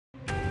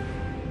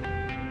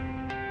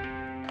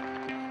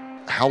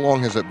how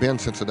long has it been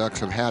since the Ducks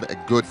have had a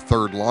good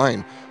third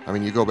line? I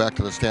mean, you go back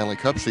to the Stanley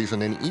Cup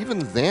season, and even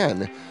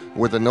then,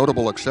 with the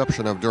notable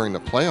exception of during the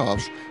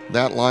playoffs,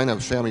 that line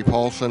of Sammy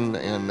Paulson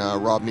and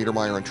Rob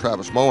Niedermeyer and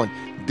Travis Moen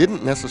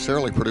didn't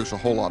necessarily produce a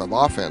whole lot of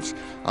offense.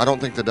 I don't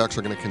think the Ducks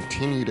are going to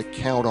continue to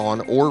count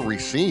on or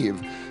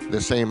receive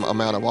the same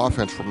amount of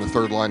offense from the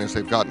third line as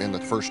they've gotten in the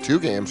first two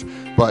games.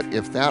 But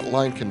if that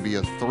line can be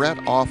a threat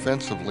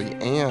offensively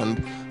and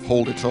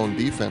hold its own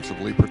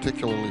defensively,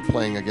 particularly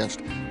playing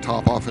against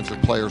top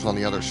offensive players on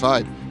the other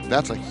side,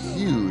 that's a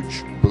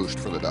huge boost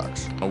for the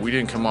Ducks. We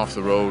didn't come off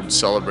the road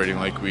celebrating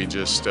like we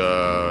just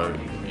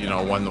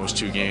won those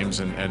two games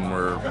and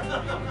we're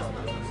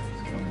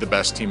the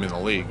best team in the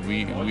league.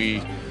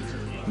 We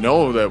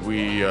know that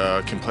we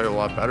can play a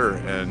lot better,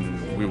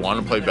 and we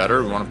want to play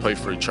better. We want to play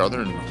for each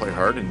other and play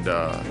hard, and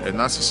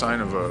that's a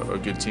sign of a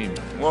good team.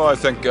 Well, I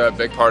think a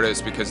big part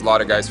is because a lot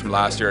of guys from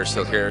last year are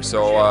still here,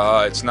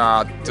 so it's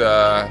not.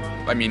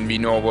 We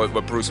know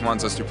what Bruce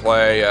wants us to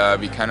play.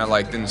 We kind of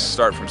didn't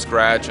start from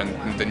scratch,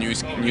 and the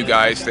new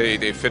guys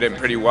they fit in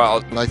pretty well.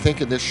 And I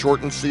think in this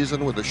shortened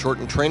season with the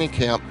shortened training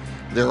camp,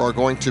 there are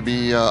going to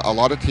be a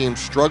lot of teams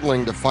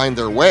struggling to find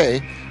their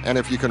way, and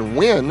if you can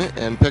win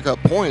and pick up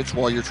points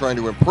while you're trying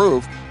to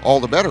improve, all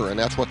the better, and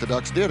that's what the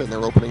Ducks did in their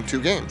opening two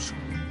games.